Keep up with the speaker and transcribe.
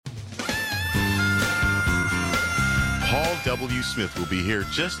Paul W. Smith will be here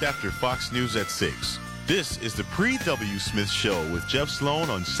just after Fox News at 6. This is the Pre-W. Smith Show with Jeff Sloan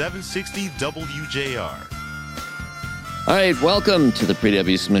on 760 WJR. All right, welcome to the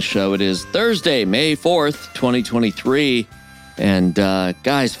Pre-W. Smith Show. It is Thursday, May 4th, 2023. And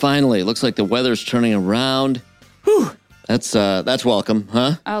guys, finally, it looks like the weather's turning around. Whew, that's welcome,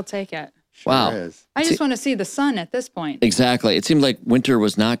 huh? I'll take it. Wow. Sure is. I just want to see the sun at this point. Exactly. It seemed like winter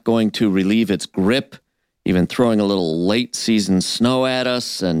was not going to relieve its grip, even throwing a little late season snow at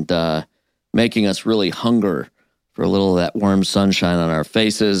us and making us really hunger for a little of that warm sunshine on our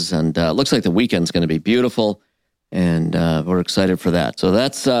faces. And looks like the weekend's going to be beautiful. And we're excited for that. So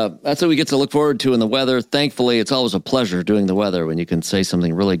that's what we get to look forward to in the weather. Thankfully, it's always a pleasure doing the weather when you can say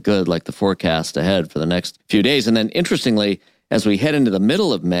something really good like the forecast ahead for the next few days. And then interestingly, as we head into the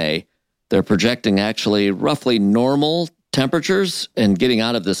middle of May, they're projecting actually roughly normal temperatures and getting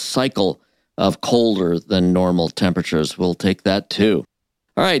out of this cycle of colder than normal temperatures. We'll take that too.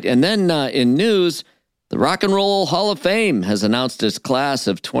 All right. And then in news, the Rock and Roll Hall of Fame has announced its class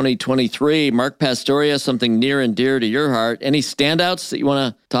of 2023. Mark Pastoria, something near and dear to your heart. Any standouts that you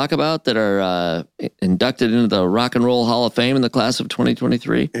want to talk about that are inducted into the Rock and Roll Hall of Fame in the class of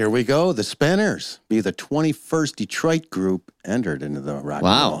 2023? Here we go. The Spinners be the 21st Detroit group entered into the Rock and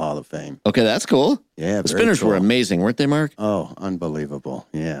Roll Hall of Fame. Okay, that's cool. Yeah, the Spinners were amazing, weren't they, Mark? Oh, unbelievable.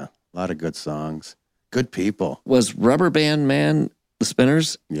 Yeah, a lot of good songs. Good people. Was Rubber Band Man the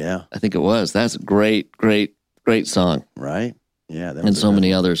Spinners? Yeah. I think it was. That's a great song. Right? Yeah. And so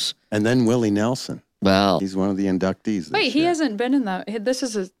many others. And then Willie Nelson. Wow. He's one of the inductees. Wait, he hasn't been in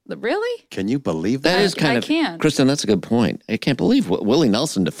really? Can you believe that? That is kind of, Kristin, that's a good point. I can't believe what Willie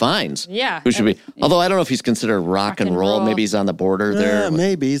Nelson defines. Yeah. Who should be, although I don't know if he's considered rock and roll. Maybe he's on the border there. Yeah,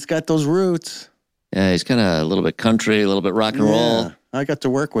 maybe. He's got those roots. Yeah, he's kind of a little bit country, a little bit rock and roll. I got to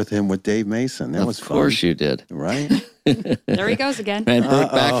work with him with Dave Mason. That was fun. Of course you did. Right? There he goes again. And Burt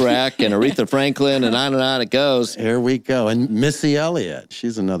Bacharach and Aretha Franklin and on it goes. Here we go. And Missy Elliott,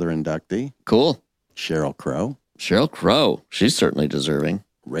 she's another inductee. Cool. Sheryl Crow. Sheryl Crow. She's certainly deserving.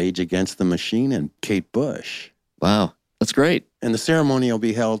 Rage Against the Machine and Kate Bush. Wow. That's great. And the ceremony will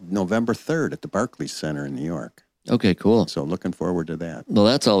be held November 3rd at the Barclays Center in New York. Okay, cool. So looking forward to that. Well,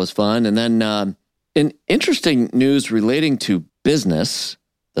 that's always fun. And then in interesting news relating to business,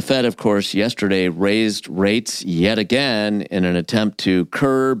 the Fed, of course, yesterday raised rates yet again in an attempt to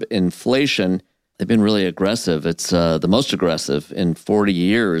curb inflation. They've been really aggressive. It's the most aggressive in 40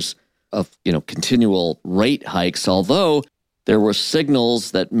 years of continual rate hikes, although there were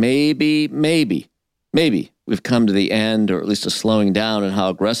signals that maybe we've come to the end, or at least a slowing down in how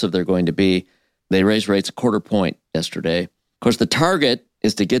aggressive they're going to be. They raised rates a quarter point yesterday. Of course, the target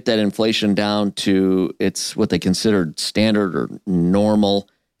is to get that inflation down to what they considered standard or normal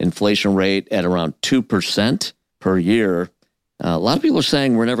inflation rate at around 2% per year. A lot of people are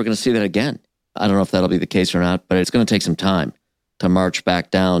saying we're never going to see that again. I don't know if that'll be the case or not, but it's going to take some time to march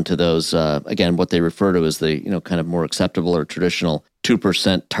back down to those, again, what they refer to as the, kind of more acceptable or traditional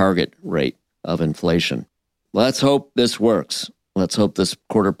 2% target rate of inflation. Let's hope this works. Let's hope this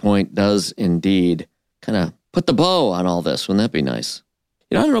quarter point does indeed kind of put the bow on all this. Wouldn't that be nice?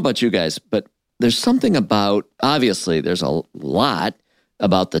 I don't know about you guys, but there's something about, obviously, there's a lot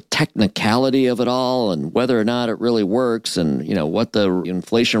about the technicality of it all and whether or not it really works and, what the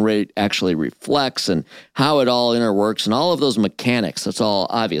inflation rate actually reflects and how it all interworks and all of those mechanics. That's all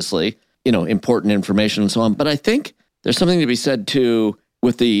obviously, important information and so on. But I think there's something to be said, too,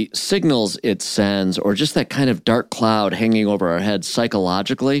 with the signals it sends or just that kind of dark cloud hanging over our heads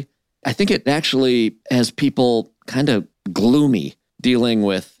psychologically. I think it actually has people kind of gloomy dealing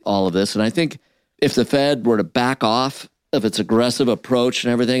with all of this. And I think if the Fed were to back off of its aggressive approach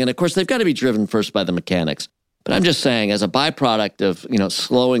and everything, and of course, they've got to be driven first by the mechanics. But I'm just saying, as a byproduct of,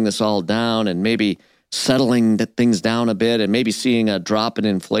 slowing this all down and maybe settling things down a bit and maybe seeing a drop in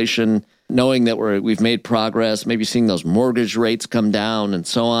inflation, knowing that we've made progress, maybe seeing those mortgage rates come down and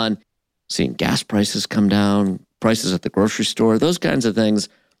so on, seeing gas prices come down, prices at the grocery store, those kinds of things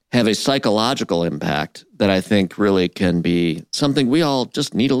have a psychological impact that I think really can be something we all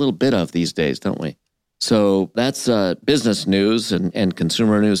just need a little bit of these days, don't we? So that's business news and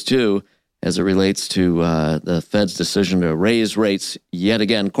consumer news, too, as it relates to the Fed's decision to raise rates yet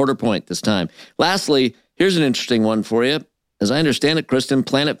again, quarter point this time. Lastly, here's an interesting one for you. As I understand it, Kristin,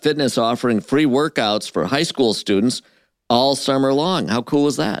 Planet Fitness offering free workouts for high school students all summer long. How cool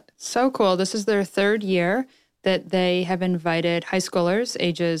is that? So cool. This is their third year that they have invited high schoolers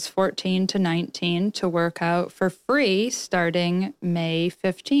ages 14 to 19 to work out for free starting May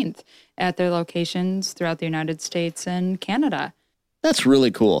 15th at their locations throughout the United States and Canada. That's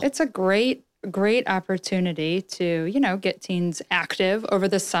really cool. It's a great great opportunity to, get teens active over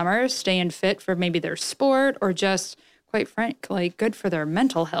the summer, staying fit for maybe their sport or just, quite frankly, good for their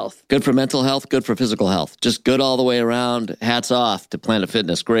mental health. Good for mental health, good for physical health. Just good all the way around. Hats off to Planet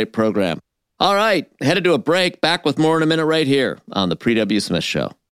Fitness. Great program. All right, headed to a break. Back with more in a minute right here on the Pre-W. Smith Show.